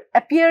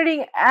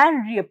appearing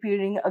and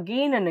reappearing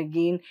again and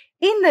again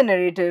in the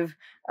narrative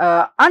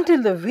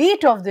until the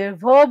weight of their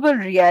verbal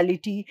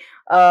reality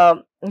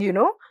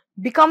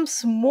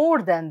becomes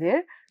more than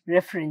their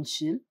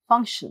referential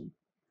function.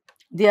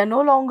 They are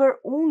no longer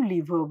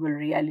only verbal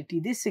reality,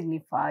 they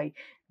signify,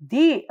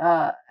 they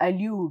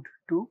allude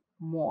to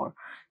more.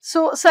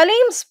 So,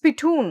 Salim's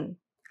spittoon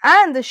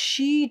and the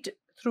sheet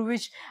through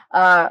which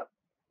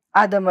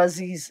Adam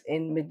Aziz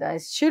in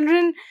Midnight's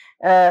Children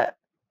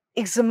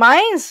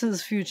examines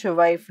his future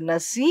wife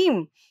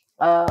Naseem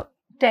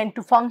tend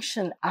to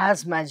function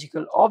as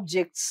magical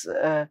objects,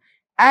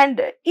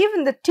 and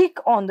even the tick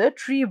on the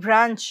tree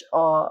branch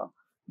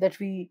that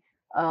we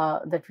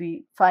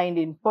find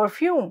in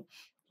perfume,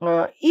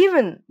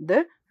 even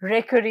the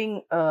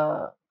recurring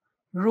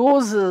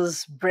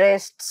roses,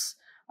 breasts,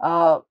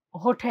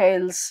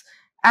 hotels,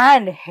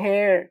 and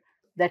hair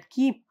that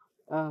keep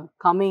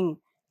coming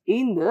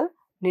in the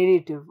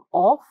narrative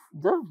of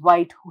the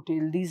White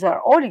Hotel. These are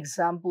all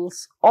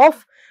examples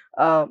of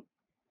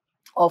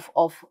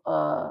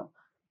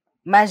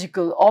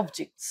magical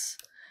objects.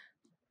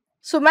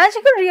 So,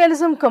 magical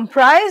realism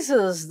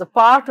comprises the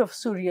part of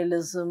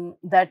surrealism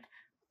that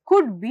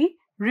could be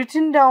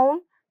written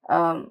down.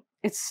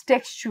 It's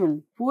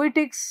textual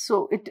poetics,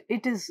 so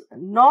it is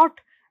not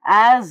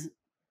as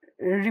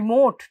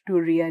remote to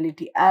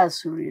reality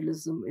as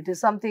surrealism. It is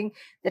something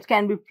that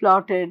can be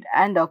plotted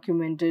and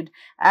documented,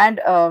 and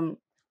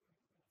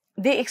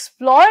they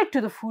exploit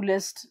to the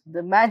fullest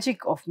the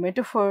magic of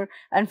metaphor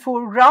and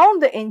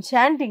foreground the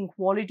enchanting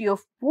quality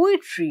of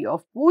poetry,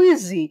 of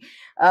poesy,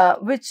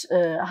 which,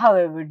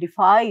 however,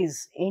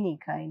 defies any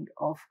kind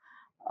of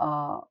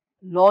uh,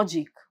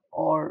 logic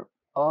or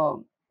uh,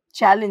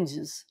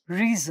 challenges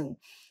reason.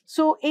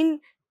 So, in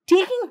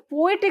taking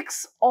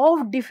poetics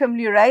of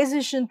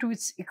defamiliarization to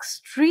its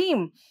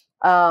extreme,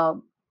 uh,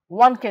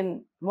 one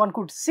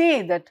could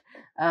say that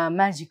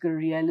magical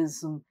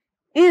realism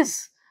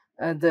is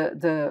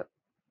the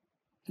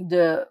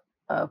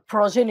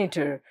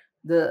progenitor.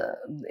 The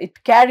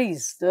it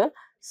carries the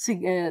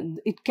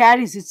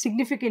it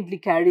significantly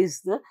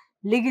carries the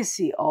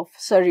legacy of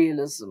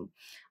surrealism.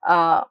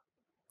 Uh,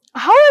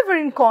 However,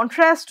 in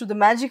contrast to the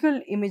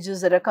magical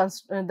images that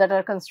that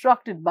are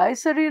constructed by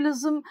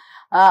surrealism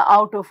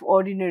out of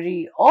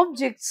ordinary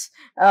objects,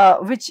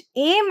 which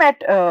aim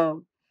at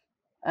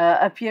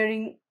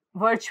appearing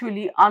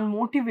virtually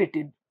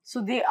unmotivated.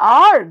 So they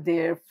are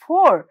there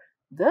for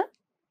the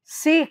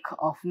sake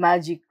of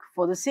magic,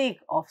 for the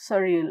sake of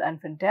surreal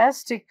and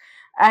fantastic,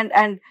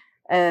 and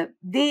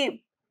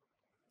they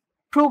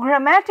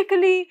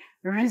programmatically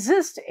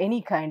resist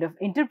any kind of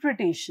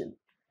interpretation.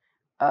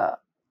 Uh,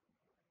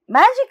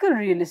 Magical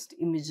realist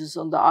images,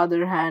 on the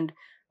other hand,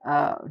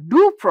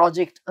 do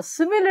project a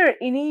similar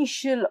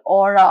initial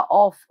aura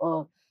of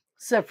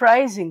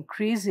surprising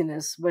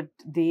craziness, but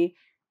they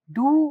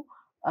do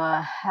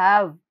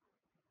have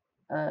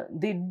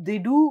they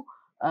do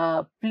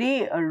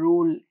play a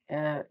role,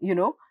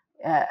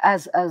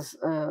 as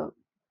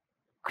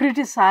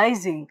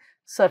criticizing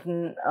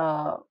certain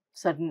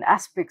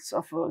aspects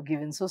of a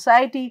given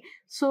society.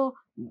 So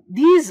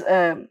these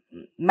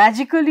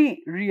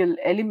magically real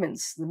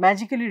elements, the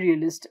magically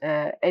realist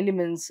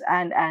elements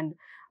and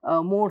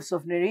modes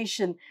of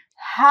narration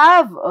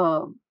have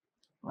uh,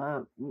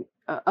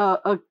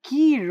 a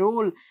key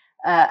role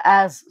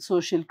as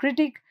social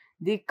critic.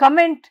 They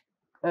comment,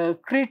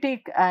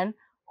 critic, and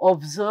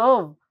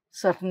observe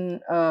certain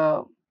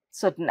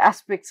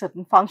aspects,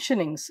 certain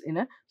functionings in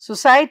a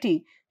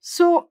society.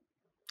 So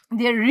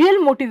their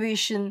real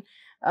motivation,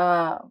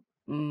 uh,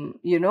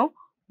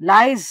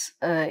 lies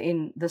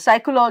in the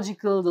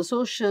psychological, the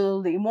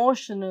social, the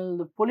emotional,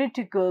 the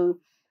political,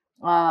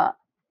 uh,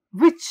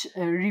 which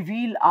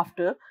reveal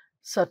after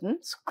certain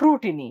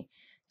scrutiny.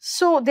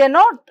 So they're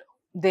not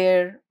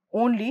there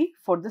only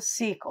for the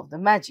sake of the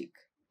magic.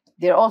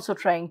 They're also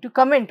trying to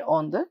comment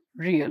on the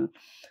real.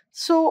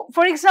 So,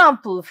 for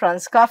example,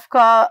 Franz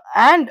Kafka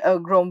and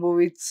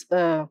Grombowitz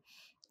uh,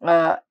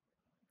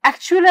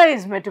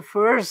 actualize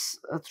metaphors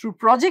through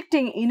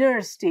projecting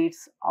inner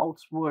states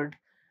outward.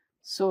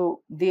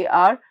 So they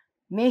are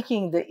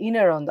making the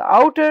inner on the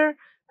outer,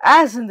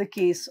 as in the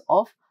case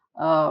of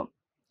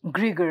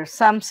Grigor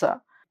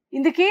Samsa.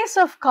 In the case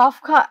of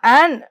Kafka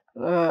and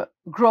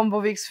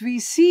Grombowicz, we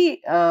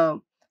see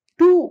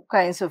two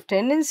kinds of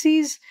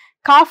tendencies.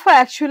 Kafka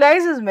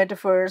actualizes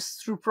metaphors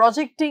through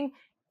projecting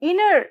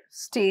inner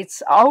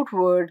states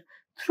outward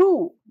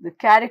through the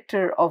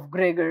character of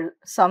Gregor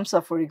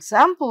Samsa, for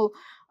example,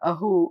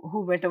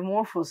 who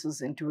metamorphoses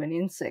into an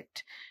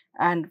insect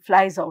and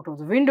flies out of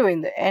the window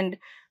in the end.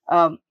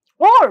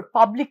 Or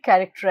public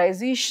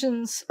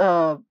characterizations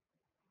are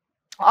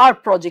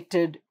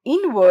projected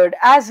inward,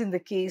 as in the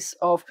case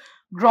of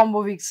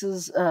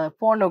Grombowicz's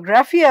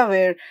Pornographia,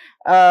 where,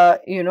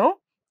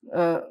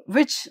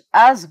 which,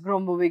 as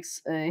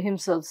Grombowicz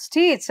himself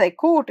states, I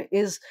quote,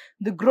 is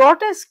the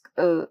grotesque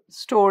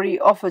story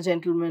of a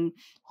gentleman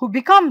who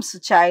becomes a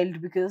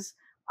child because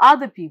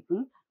other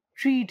people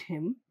treat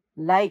him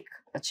like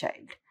a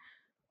child,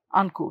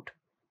 unquote.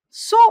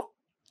 So,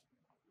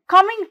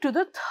 coming to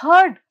the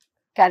third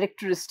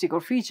characteristic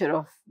or feature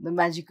of the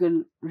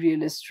magical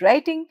realist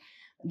writing,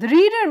 the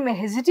reader may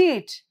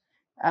hesitate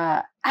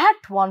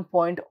at one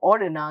point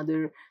or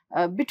another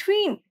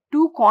between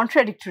two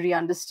contradictory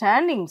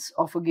understandings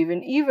of a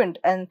given event,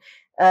 and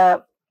uh,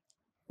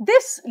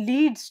 this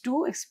leads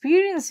to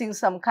experiencing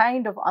some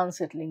kind of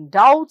unsettling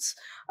doubts.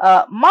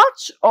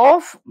 Much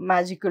of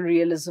magical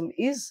realism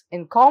is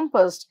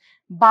encompassed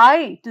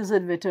by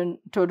Tizedveten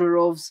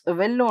Todorov's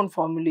well-known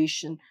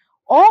formulation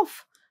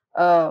of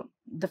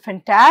the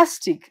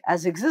fantastic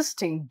as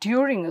existing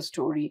during a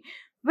story.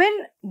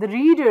 When the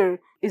reader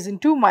is in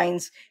two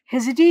minds,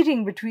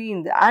 hesitating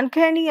between the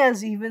uncanny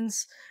as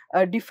events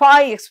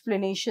defy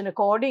explanation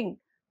according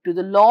to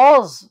the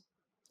laws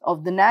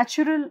of the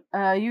natural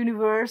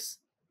universe,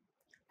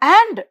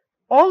 and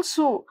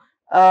also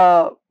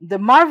the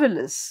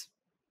marvelous,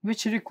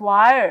 which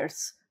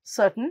requires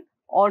certain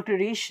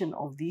alteration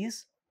of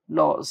these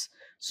laws.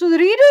 So, the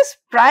reader's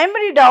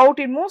primary doubt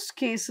in most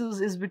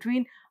cases is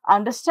between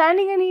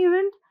understanding an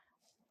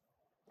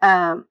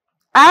event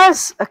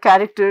as a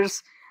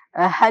character's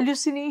a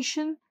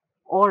hallucination,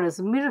 or as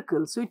a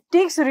miracle. So it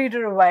takes the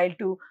reader a while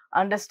to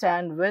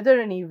understand whether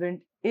an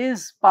event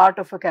is part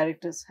of a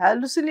character's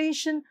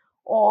hallucination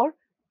or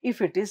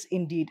if it is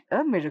indeed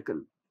a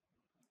miracle.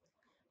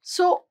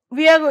 So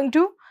we are going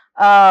to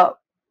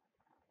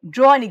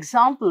draw an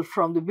example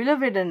from the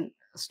Beloved and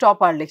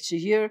stop our lecture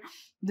here.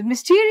 The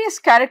mysterious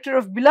character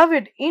of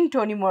Beloved in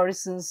Toni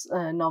Morrison's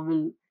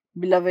novel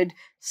Beloved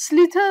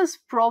slithers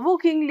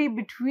provokingly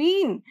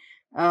between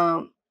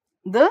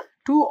the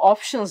two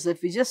options that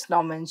we just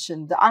now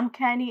mentioned, the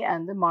uncanny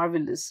and the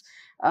marvelous,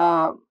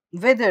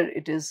 whether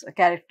it is a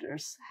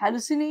character's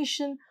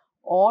hallucination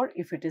or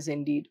if it is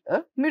indeed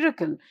a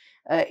miracle.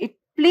 It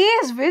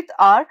plays with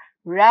our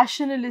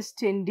rationalist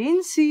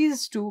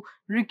tendencies to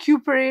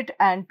recuperate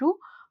and to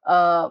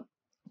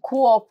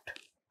co-opt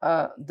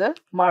the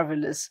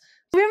marvelous.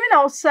 Women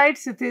outside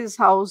Sithi's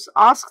house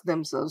ask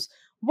themselves,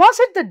 was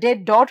it the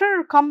dead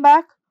daughter come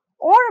back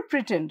or a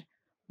pretend?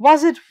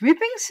 Was it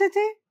whipping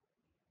Sithi?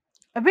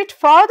 A bit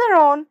farther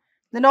on,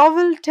 the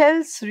novel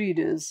tells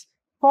readers,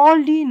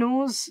 Paul D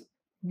knows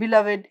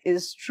Beloved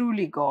is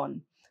truly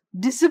gone.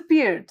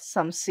 Disappeared,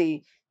 some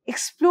say,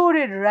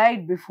 exploded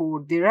right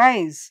before their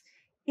eyes.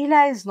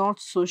 Ella is not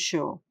so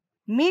sure.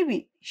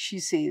 Maybe, she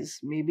says,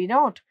 maybe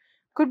not.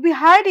 Could be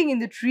hiding in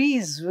the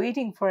trees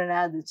waiting for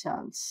another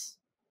chance.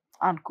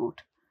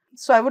 Unquote.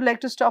 So I would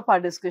like to stop our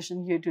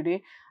discussion here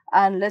today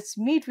and let's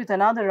meet with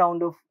another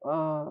round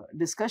of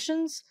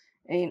discussions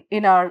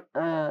in our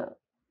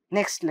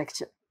next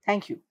lecture.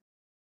 Thank you.